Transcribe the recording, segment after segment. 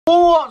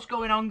What's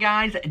going on,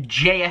 guys?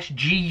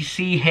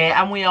 JSGC here,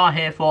 and we are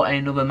here for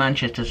another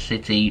Manchester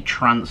City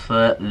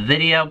transfer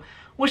video.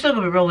 We're still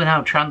going to be rolling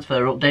out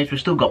transfer updates.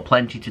 We've still got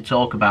plenty to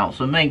talk about,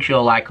 so make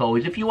sure, like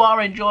always, if you are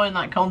enjoying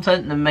that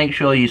content, then make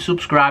sure you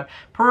subscribe,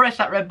 press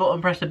that red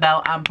button, press the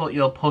bell, and put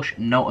your push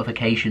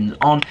notifications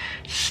on.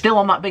 Still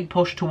on that big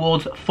push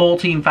towards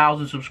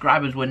 14,000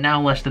 subscribers. We're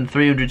now less than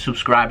 300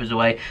 subscribers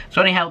away,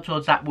 so any help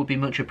towards that would be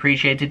much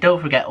appreciated.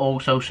 Don't forget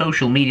also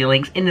social media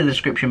links in the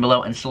description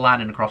below and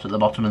sliding across at the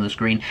bottom of the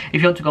screen.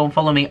 If you want to go and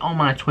follow me on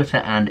my Twitter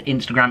and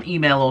Instagram,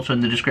 email also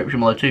in the description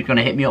below too if you want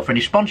to hit me up for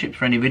any sponsorships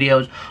for any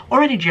videos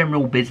or any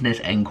general business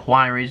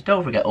enquiries.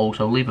 Don't forget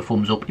also leave a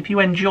thumbs up if you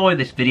enjoy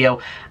this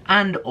video,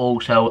 and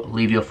also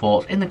leave your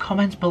thoughts in the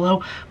comments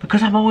below,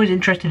 because I'm always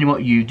interested in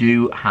what you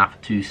do have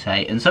to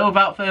say. And so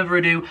without further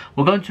ado,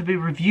 we're going to be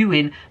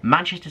reviewing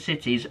Manchester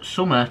City's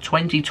summer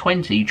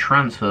 2020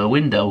 transfer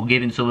window,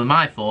 giving some of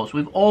my thoughts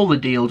with all the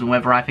deals and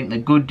whether I think they're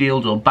good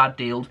deals or bad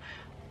deals,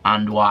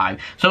 and why.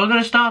 So we're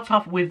going to start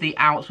off with the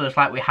outs first,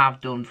 like we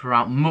have done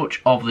throughout much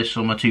of this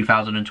summer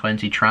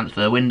 2020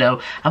 transfer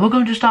window, and we're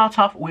going to start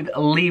off with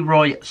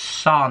Leroy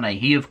Sane.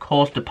 He of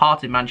course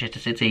departed Manchester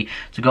City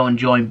to go and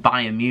join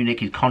Bayern Munich,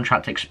 his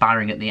contract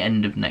expiring at the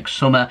end of next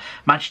summer.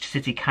 Manchester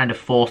City kind of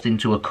forced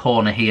into a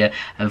corner here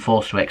and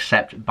forced to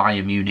accept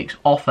Bayern Munich's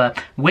offer,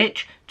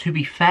 which, to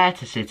be fair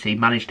to City,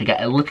 managed to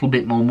get a little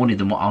bit more money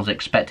than what I was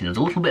expecting. There was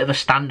a little bit of a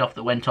standoff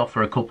that went off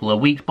for a couple of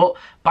weeks, but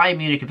Bayern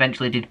Munich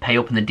eventually did pay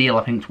up, and the deal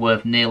I think is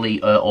worth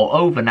nearly or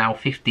over now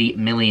 50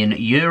 million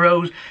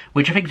euros,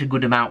 which I think is a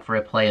good amount for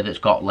a player that's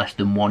got less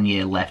than 1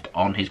 year left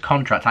on his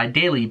contract.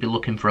 Ideally, you'd be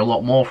looking for a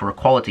lot more for a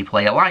quality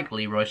player like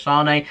Leroy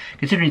Sane,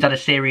 considering he's had a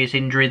serious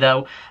injury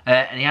though,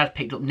 and he has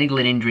picked up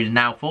niggling injuries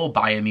now for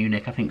Bayern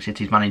Munich. I think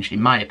City's managed,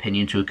 in my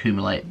opinion, to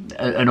accumulate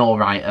an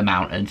alright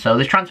amount, and so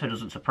this transfer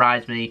doesn't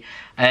surprise me.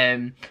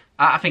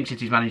 I think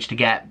City's managed to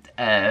get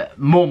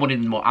more money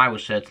than what I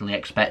was certainly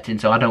expecting,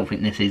 so I don't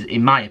think this is,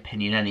 in my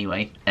opinion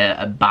anyway,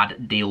 a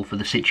bad deal for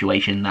the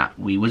situation that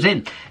we was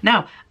in.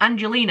 Now,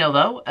 Angelino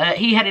though,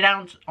 he headed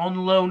out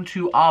on loan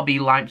to RB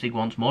Leipzig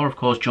once more, of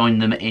course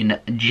joined them in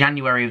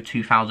January of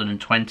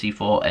 2020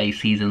 for a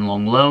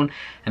season-long loan,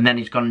 and then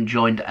he's gone and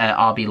joined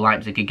RB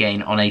Leipzig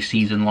again on a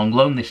season-long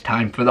loan, this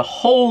time for the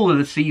whole of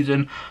the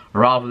season,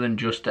 rather than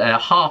just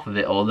half of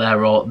it or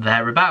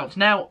thereabouts.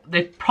 Now,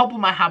 the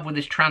problem I have with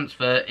this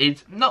transfer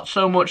is not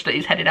so much that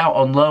he's headed out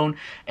on loan,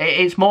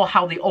 it's more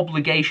how the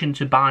obligation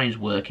to buy is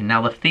working.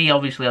 Now, the fee,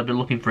 obviously, I've been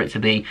looking for it to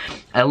be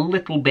a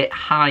little bit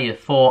higher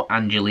for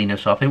Angelino,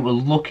 so I think we're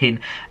looking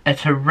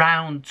at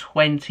around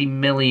 20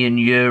 million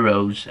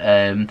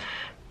euros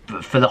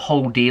for the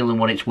whole deal and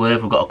what it's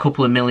worth. We've got a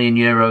couple of million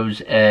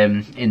euros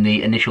in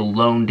the initial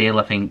loan deal.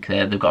 I think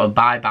they've got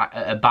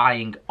a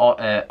buying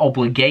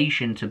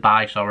obligation to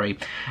buy, sorry,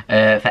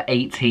 for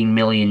 18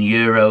 million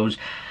euros.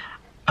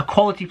 A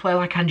quality player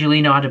like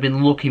Angelino, I'd have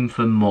been looking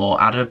for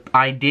more. I'd have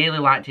ideally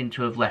liked him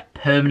to have left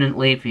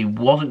permanently. If he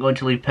wasn't going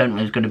to leave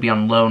permanently, he was going to be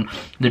on loan,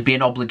 there'd be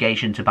an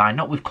obligation to buy,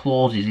 not with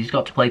clauses. He's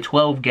got to play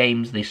 12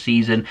 games this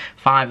season,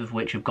 5 of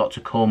which have got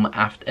to come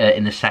after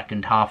in the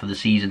second half of the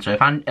season. So if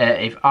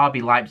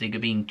RB Leipzig are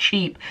being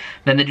cheap,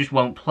 then they just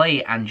won't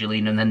play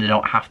Angelino, and then they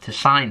don't have to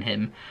sign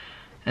him,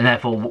 and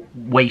therefore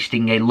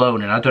wasting a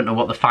loan. And I don't know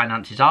what the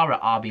finances are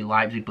at RB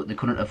Leipzig, but they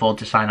couldn't afford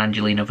to sign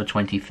Angelino for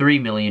 23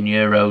 million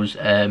euros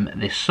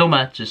this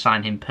summer to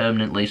sign him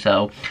permanently.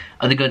 So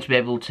are they going to be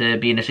able to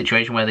be in a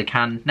situation where they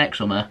can next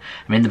summer?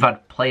 I mean, they've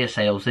had player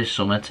sales this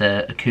summer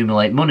to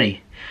accumulate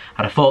money,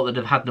 and I thought they'd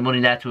have had the money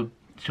there to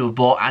have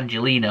bought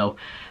Angelino.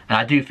 And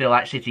I do feel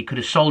like City could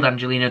have sold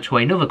Angelino to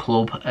another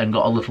club and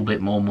got a little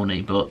bit more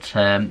money. But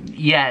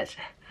yeah,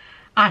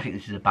 I think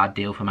this is a bad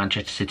deal for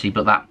Manchester City,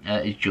 but that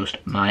is just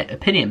my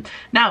opinion.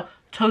 Now,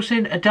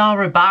 Tosin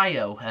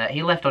Adarabioyo,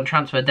 he left on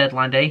transfer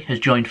deadline day, has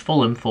joined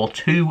Fulham for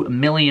 £2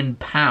 million.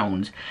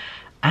 And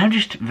I'm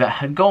just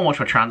go and watch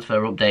my transfer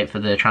update for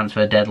the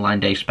transfer deadline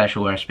day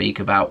special where I speak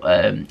about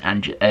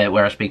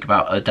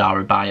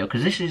Adarabioyo,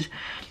 because this is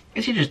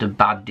just a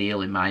bad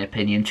deal in my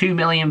opinion. £2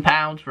 million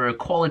for a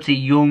quality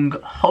young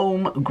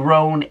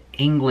homegrown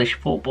English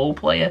football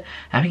player.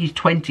 I think he's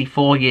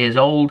 24 years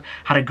old,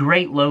 had a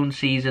great loan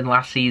season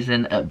last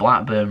season at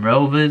Blackburn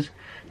Rovers.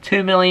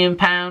 £2 million,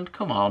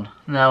 come on,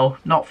 no,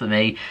 not for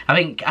me. I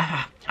think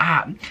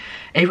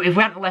if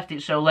we hadn't left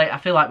it so late, I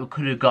feel like we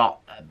could have got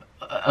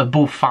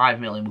above 5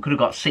 million. We could have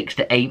got 6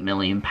 to 8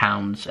 million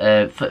pounds for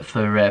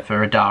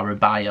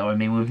Adarabioyo. I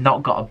mean, we've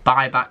not got a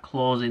buyback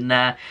clause in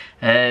there.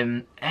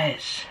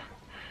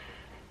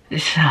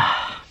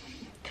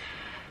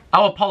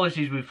 Our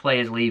policies with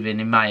players leaving,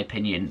 in my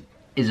opinion,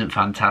 isn't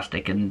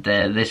fantastic, and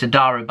this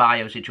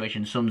Adarabioyo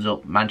situation sums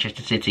up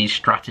Manchester City's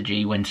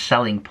strategy when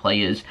selling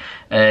players.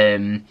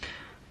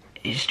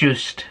 It's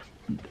just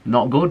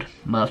not good.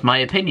 That's my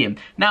opinion.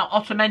 Now,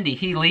 Otamendi,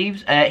 he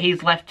leaves.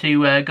 He's left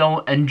to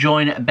go and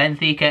join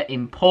Benfica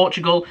in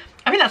Portugal.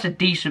 I think that's a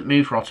decent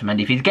move for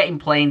Otamendi. If he's getting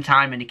playing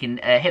time and he can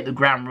hit the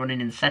ground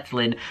running and settle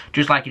in,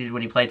 just like he did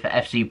when he played for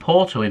FC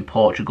Porto in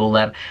Portugal,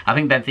 then I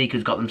think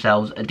Benfica's got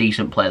themselves a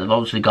decent player. They've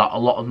obviously got a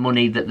lot of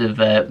money that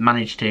they've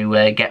managed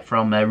to get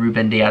from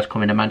Ruben Dias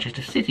coming, a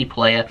Manchester City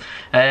player.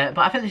 But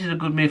I think this is a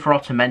good move for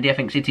Otamendi. I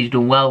think City's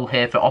done well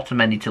here for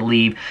Otamendi to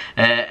leave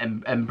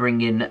and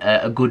bring in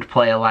a good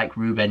player like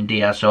Ruben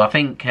Dias. So I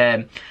think...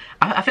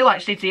 I feel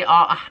like City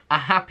are a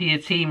happier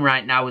team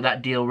right now with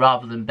that deal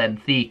rather than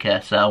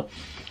Benfica. So...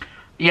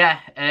 yeah,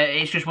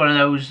 it's just one of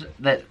those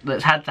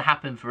that's had to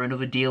happen for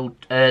another deal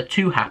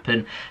to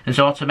happen. And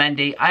so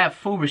Otamendi, I have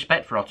full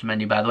respect for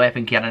Otamendi, by the way. I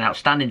think he had an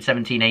outstanding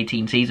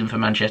 17-18 season for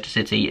Manchester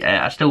City.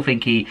 I still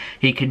think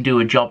he can do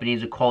a job and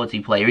he's a quality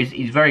player.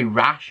 He's very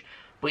rash,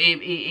 but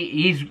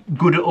he's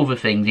good at other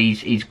things.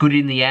 He's good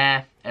in the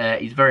air.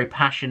 He's very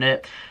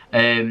passionate.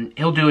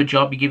 He'll do a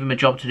job. You give him a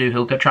job to do,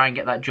 he'll try and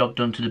get that job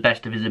done to the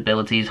best of his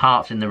ability. His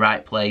heart's in the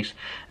right place.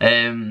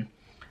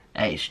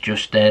 It's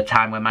just a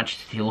time where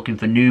Manchester City are looking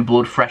for new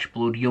blood, fresh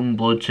blood, young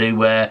blood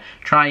to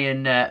try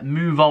and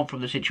move on from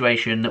the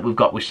situation that we've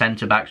got with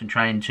centre-backs and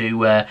trying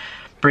to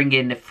bring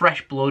in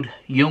fresh blood,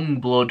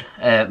 young blood,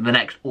 the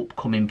next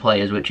upcoming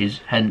players, which is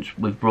hence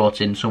we've brought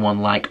in someone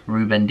like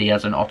Ruben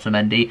Dias and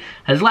Otamendi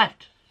has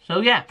left. So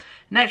yeah,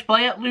 next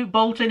player, Luke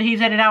Bolton, he's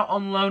headed out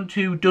on loan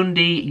to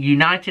Dundee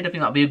United. I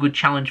think that'll be a good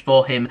challenge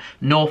for him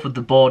north of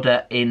the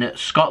border in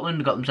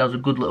Scotland. Got themselves a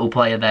good little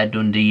player there,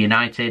 Dundee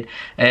United.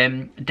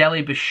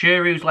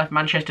 Dele-Bashiru's left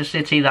Manchester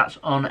City. That's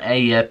on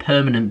a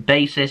permanent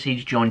basis.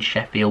 He's joined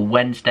Sheffield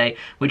Wednesday,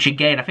 which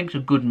again, I think is a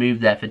good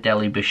move there for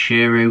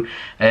Dele-Bashiru.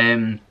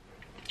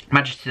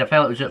 Manchester City, I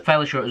felt it was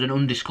fairly sure it was an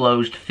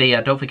undisclosed fee.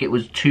 I don't think it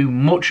was too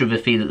much of a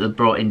fee that they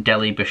brought in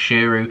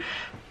Dele-Bashiru.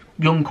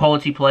 Young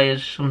quality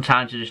players,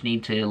 sometimes they just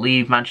need to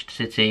leave Manchester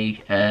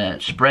City,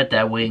 spread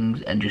their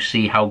wings and just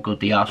see how good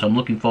they are. So I'm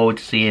looking forward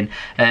to seeing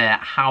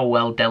how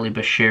well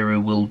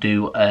Dele-Bashiru will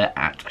do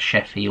at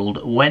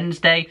Sheffield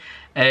Wednesday.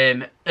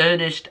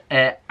 Ernest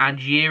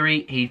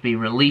Agyiri, he's been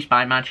released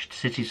by Manchester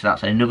City, so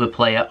that's another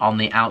player on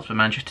the outs for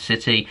Manchester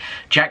City.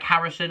 Jack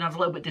Harrison, I was a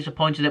little bit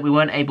disappointed that we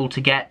weren't able to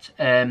get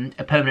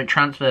a permanent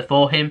transfer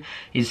for him.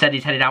 Instead,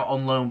 he's headed out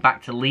on loan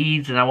back to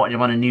Leeds, and I wanted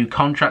him on a new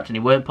contract, and he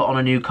weren't put on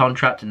a new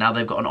contract, and now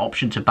they've got an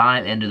option to buy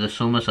at the end of the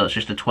summer, so it's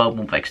just a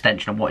 12-month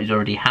extension of what he's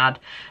already had.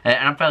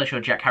 And I'm fairly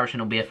sure Jack Harrison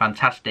will be a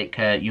fantastic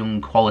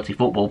young quality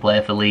football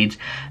player for Leeds.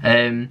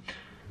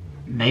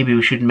 Maybe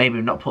we should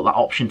not put that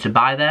option to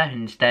buy there.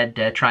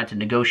 Instead, try to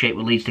negotiate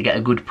with Leeds to get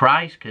a good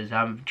price. Because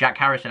Jack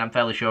Harrison, I'm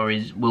fairly sure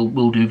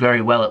will do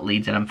very well at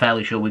Leeds, and I'm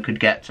fairly sure we could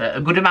get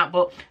a good amount.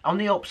 But on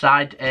the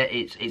upside,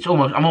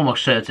 I'm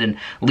almost certain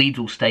Leeds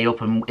will stay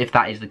up, and if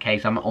that is the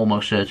case, I'm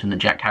almost certain that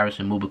Jack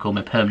Harrison will become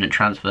a permanent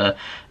transfer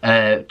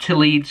to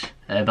Leeds.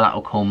 But that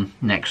will come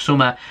next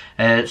summer.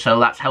 So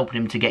that's helping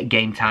him to get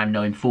game time,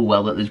 knowing full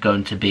well that there's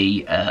going to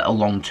be a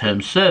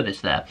long-term service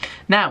there.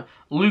 Now,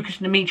 Lukas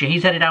Nmecha,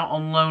 he's headed out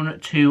on loan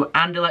to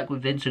Anderlecht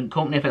with Vincent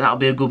Kompany. I think that'll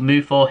be a good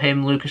move for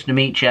him. Lukas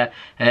Nmecha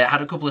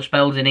had a couple of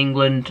spells in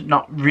England,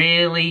 not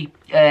really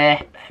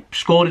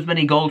scored as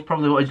many goals,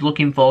 probably what he's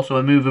looking for, so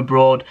a move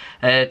abroad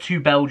to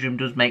Belgium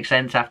does make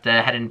sense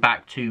after heading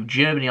back to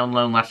Germany on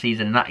loan last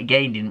season, and that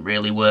again didn't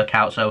really work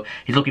out, so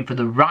he's looking for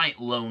the right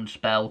loan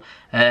spell.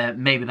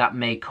 Maybe that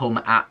may come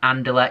at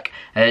Anderlecht.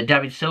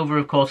 David Silva,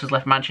 of course, has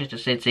left Manchester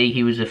City.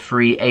 He was a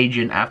free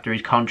agent after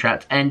his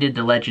contract ended.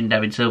 The legend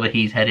David Silva,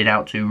 he's headed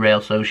out to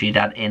Real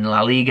Sociedad in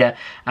La Liga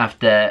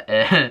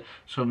after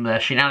some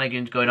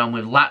shenanigans going on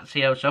with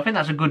Lazio. So I think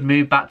that's a good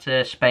move back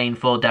to Spain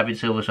for David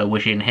Silva, so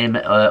wishing him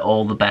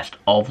all the best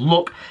of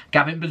luck.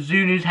 Gavin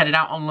Bazunu's headed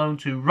out on loan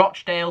to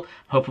Rochdale.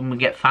 Hoping we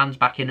get fans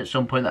back in at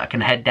some point that I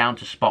can head down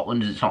to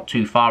Scotland, as it's not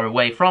too far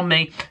away from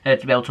me, to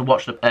be able to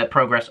watch the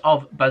progress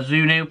of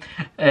Bazunu.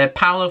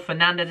 Paolo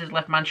Fernandes has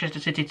left Manchester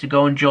City to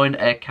go and join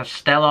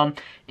Castellon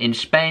in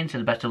Spain, so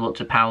the best of luck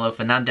to Paolo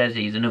Fernandes.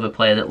 He's another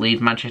player that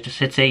leaves Manchester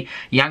City.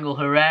 Yangel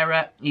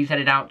Herrera, he's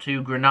headed out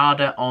to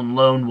Granada on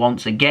loan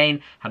once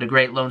again. Had a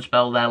great loan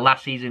spell there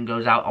last season,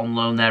 goes out on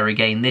loan there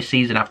again this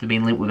season after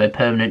being linked with a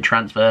permanent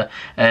transfer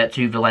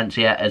to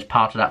Valencia as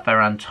part of that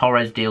Ferran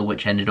Torres deal,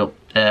 which ended up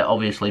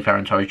obviously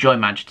Ferran Torres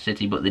joined Manchester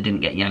City, but they didn't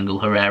get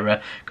Yangel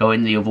Herrera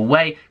going the other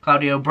way.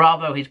 Claudio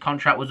Bravo, his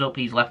contract was up.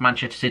 He's left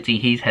Manchester City.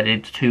 He's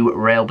headed to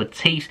Real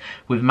Betis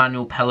with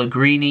Manuel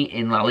Pellegrini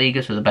in La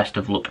Liga, so the best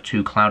of luck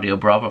to Claudio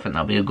Bravo. I think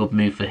that'll be a good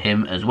move for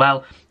him as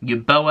well.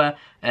 Yeboah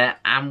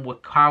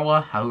Amankwah,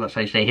 I hope that's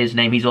how you say his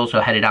name. He's also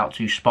headed out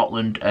to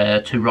Scotland,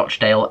 to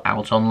Rochdale,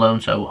 out on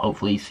loan, so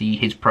hopefully see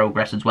his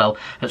progress as well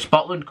at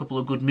Scotland. A couple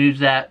of good moves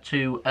there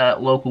to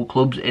local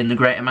clubs in the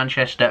Greater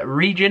Manchester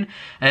region.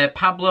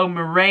 Pablo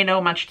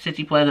Moreno, Manchester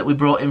City player that we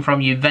brought in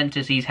from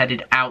Juventus, he's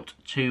headed out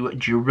to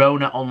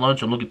Girona on loan,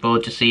 so I'm looking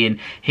forward to seeing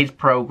his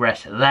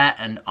progress there.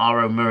 And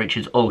Aro Muric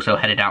is also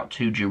headed out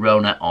to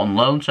Girona on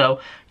loan, so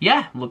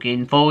yeah,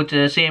 looking forward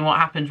to seeing what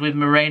happens with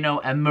Moreno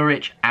and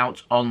Muric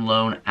out on on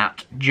loan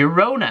at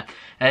Girona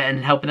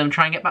and helping them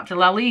try and get back to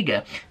La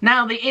Liga.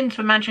 Now, the ins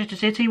for Manchester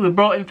City, we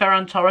brought in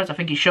Ferran Torres. I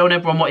think he's shown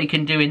everyone what he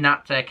can do in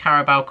that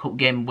Carabao Cup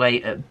game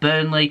away at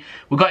Burnley.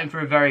 We got him for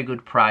a very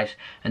good price,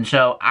 and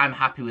so I'm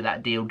happy with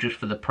that deal just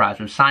for the price.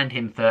 We've signed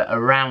him for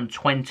around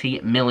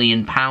 £20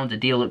 million, a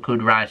deal that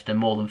could rise to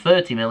more than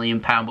 £30 million,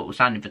 but we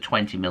signed him for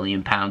 £20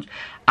 million.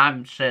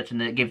 I'm certain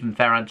that given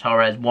Ferran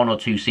Torres 1 or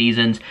 2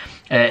 seasons,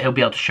 he'll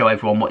be able to show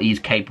everyone what he's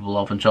capable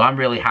of, and so I'm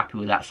really happy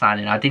with that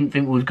signing. I didn't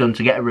think we was going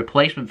to get a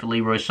replacement for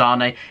Leroy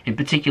Sane, in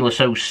particular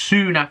so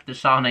soon after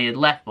Sane had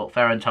left, but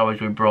Ferran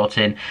Torres was brought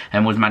in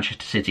and was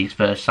Manchester City's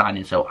first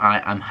signing, so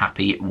I am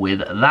happy with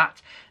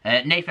that.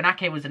 Nathan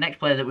Ake was the next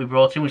player that we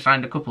brought in. We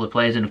signed a couple of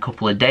players in a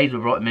couple of days. We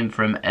brought him in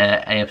from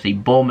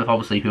AFC Bournemouth,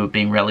 obviously, who had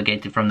been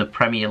relegated from the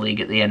Premier League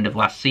at the end of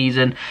last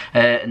season.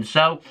 And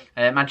so,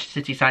 Manchester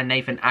City signed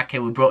Nathan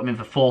Ake. We brought him in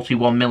for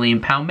 £41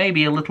 million,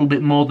 maybe a little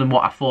bit more than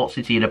what I thought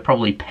City had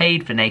probably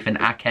paid for Nathan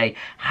Ake.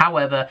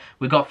 However,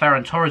 we got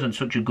Ferran Torres on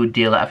such a good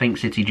deal that I think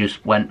City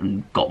just went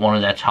and got one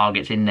of their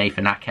targets in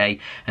Nathan Ake.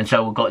 And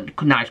so we've got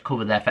a nice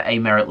cover there for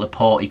Aymeric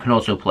Laporte. He can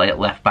also play at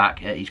left back.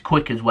 He's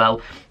quick as well.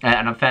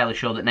 And I'm fairly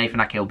sure that Nathan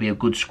Ake will be a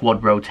good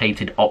squad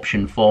rotated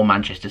option for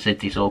Manchester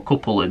City. So a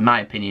couple, in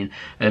my opinion,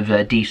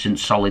 of decent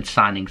solid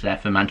signings there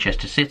for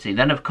Manchester City.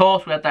 Then of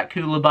course we had that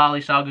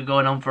Koulibaly saga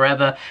going on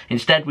forever.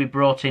 Instead we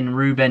brought in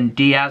Ruben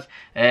Dias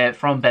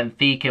from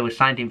Benfica. We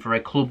signed him for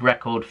a club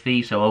record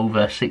fee, so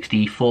over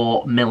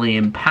 £64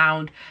 million.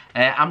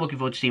 I'm looking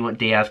forward to seeing what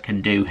Diaz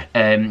can do.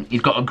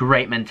 He's got a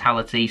great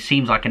mentality,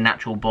 seems like a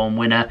natural born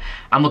winner.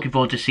 I'm looking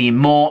forward to seeing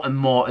more and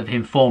more of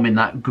him forming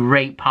that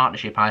great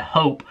partnership, I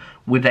hope,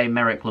 with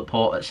Aymeric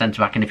Laporte at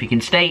centre-back. And if he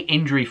can stay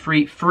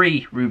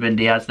injury-free, Ruben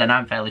Dias, then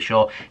I'm fairly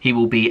sure he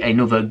will be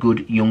another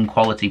good young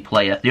quality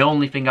player. The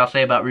only thing I'll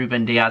say about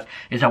Ruben Dias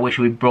is I wish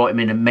we'd brought him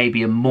in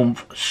maybe a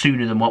month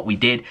sooner than what we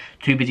did.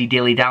 Too busy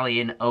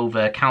dilly-dallying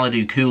over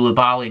Kalidou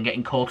Koulibaly and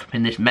getting caught up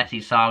in this messy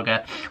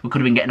saga. We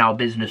could have been getting our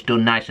business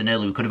done nice and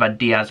early. We could have had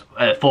Diaz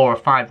 4 or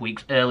 5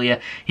 weeks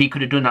earlier. He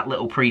could have done that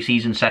little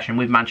pre-season session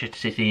with Manchester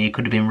City and he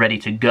could have been ready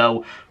to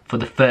go for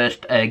the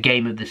first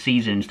game of the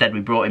season. Instead we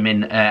brought him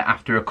in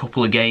after a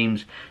couple of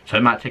games, so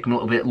it might take him a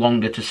little bit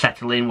longer to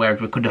settle in, whereas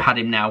we could have had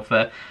him now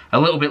for a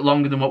little bit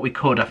longer than what we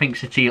could. I think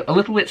City a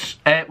little bit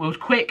was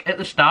quick at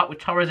the start with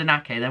Torres and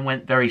Ake, then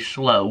went very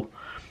slow,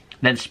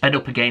 then sped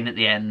up again at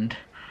the end.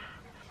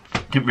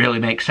 Didn't really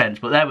make sense,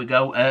 but there we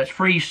go.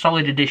 3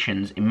 solid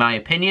additions in my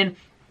opinion.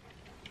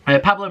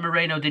 Pablo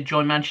Moreno did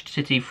join Manchester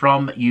City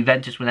from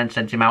Juventus. We then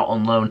sent him out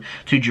on loan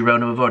to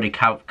Girona. We've already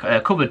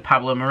covered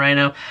Pablo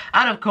Moreno.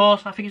 And of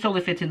course, I think it's only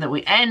fitting that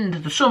we end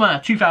the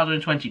summer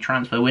 2020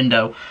 transfer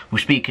window. We're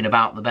speaking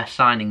about the best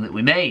signing that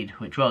we made,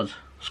 which was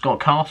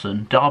Scott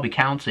Carson, Derby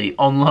County,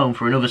 on loan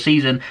for another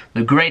season.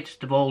 The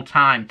greatest of all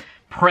time.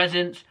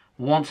 Present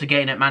once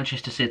again at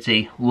Manchester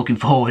City. Looking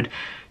forward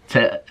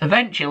to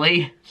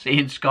eventually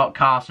seeing Scott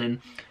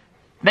Carson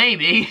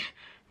maybe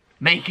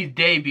make his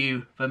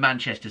debut for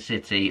Manchester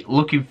City.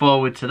 Looking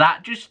forward to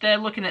that. Just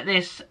looking at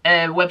this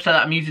website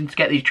that I'm using to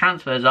get these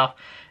transfers off,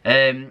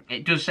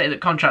 it does say that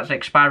contracts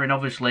expiring.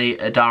 Obviously,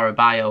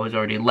 Adarabioyo has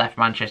already left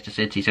Manchester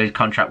City, so his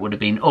contract would have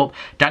been up.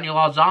 Daniel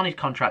Arzani's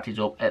contract is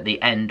up at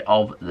the end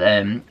of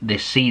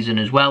this season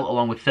as well,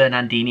 along with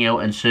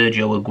Fernandinho and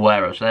Sergio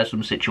Aguero. So there's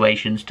some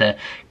situations to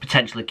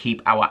potentially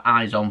keep our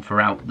eyes on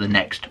throughout the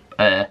next,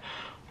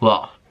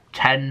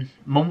 10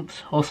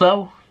 months or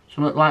so?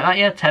 Something like that,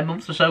 yeah, 10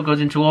 months or so,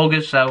 goes into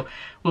August, so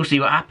we'll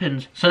see what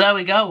happens. So there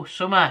we go,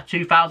 summer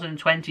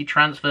 2020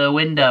 transfer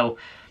window.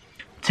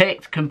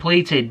 Ticked,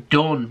 completed,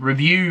 done,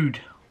 reviewed.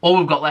 All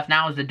we've got left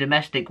now is the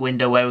domestic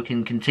window where we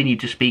can continue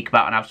to speak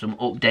about and have some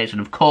updates, and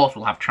of course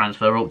we'll have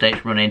transfer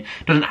updates running.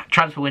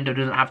 Transfer window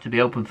doesn't have to be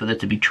open for there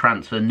to be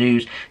transfer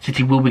news.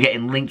 City will be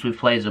getting linked with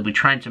players, they'll be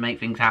trying to make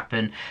things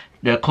happen.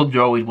 The clubs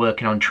are always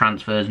working on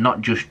transfers,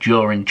 not just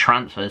during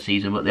transfer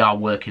season, but they are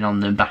working on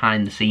them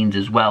behind the scenes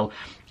as well.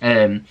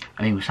 I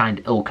mean, we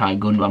signed Ilkay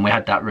Gundogan. We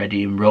had that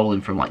ready and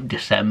rolling from like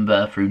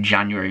December through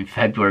January and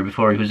February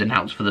before he was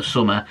announced for the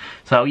summer.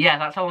 So yeah,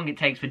 that's how long it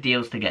takes for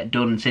deals to get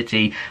done.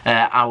 City,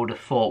 I would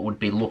have thought, would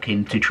be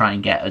looking to try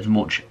and get as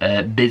much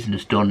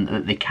business done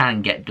that they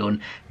can get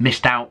done.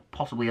 Missed out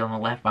possibly on the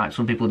left back.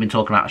 Some people have been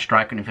talking about a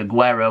striker, and if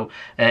Aguero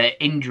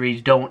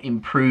injuries don't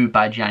improve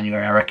by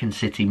January, I reckon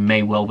City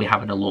may well be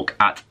having a look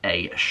at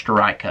a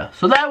striker.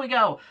 So there we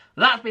go.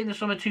 That's been the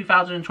summer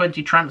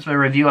 2020 transfer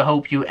review. I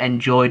hope you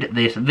enjoyed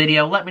this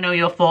video. Let me know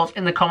your thoughts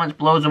in the comments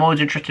below. I'm always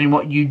interested in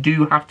what you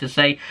do have to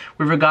say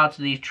with regard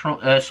to these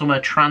summer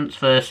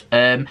transfers,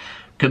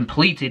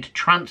 completed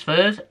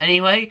transfers.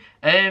 Anyway,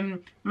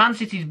 Man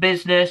City's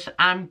business,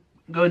 I'm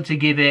going to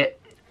give it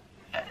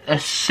a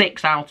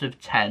 6 out of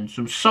 10.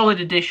 Some solid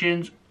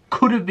additions,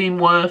 could have been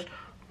worse,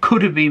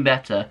 could have been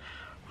better.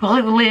 Well,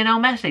 it was Lionel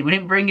Messi. We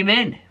didn't bring him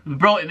in. We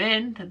brought him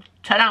in,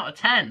 10 out of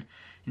 10.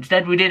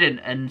 Instead we didn't,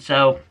 and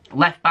so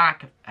left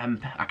back,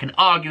 I can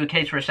argue a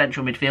case for a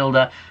central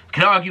midfielder, I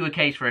can argue a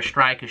case for a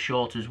striker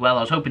short as well.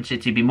 I was hoping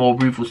City would be more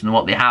ruthless than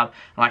what they have.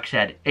 Like I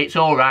said, it's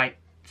alright,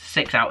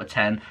 6 out of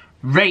 10.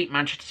 rate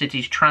Manchester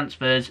City's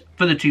transfers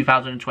for the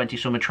 2020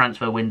 summer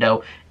transfer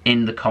window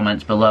in the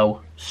comments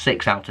below.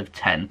 6 out of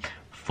 10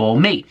 for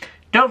me.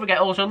 Don't forget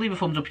also, leave a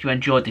thumbs up if you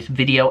enjoyed this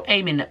video.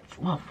 Aiming at,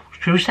 well,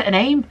 should we set an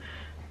aim?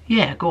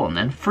 Yeah, go on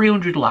then.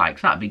 300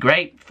 likes, that'd be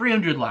great.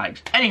 300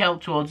 likes. Any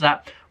help towards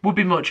that would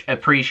be much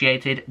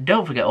appreciated.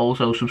 Don't forget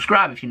also,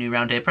 subscribe if you're new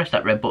around here. Press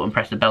that red button,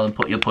 press the bell and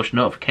put your push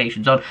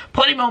notifications on.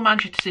 Plenty more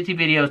Manchester City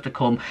videos to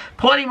come.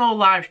 Plenty more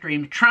live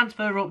streams,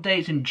 transfer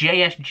updates and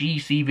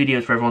JSGC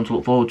videos for everyone to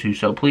look forward to.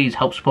 So please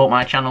help support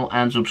my channel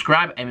and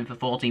subscribe. Aiming for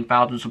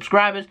 14,000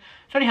 subscribers.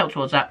 So any help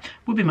towards that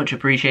would be much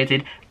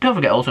appreciated. Don't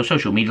forget also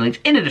social media links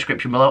in the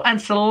description below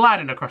and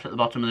sliding across at the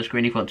bottom of the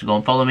screen if you want to go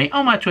and follow me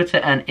on my Twitter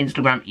and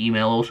Instagram.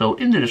 Email also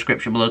in the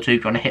description below too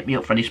if you want to hit me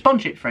up for any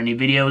sponsorships for any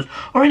videos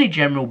or any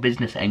general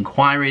business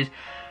enquiries.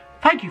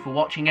 Thank you for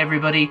watching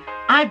everybody.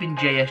 I've been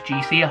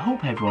JSGC. I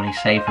hope everyone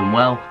is safe and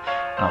well.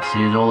 I'll see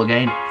you all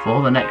again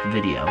for the next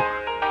video.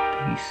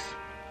 Peace.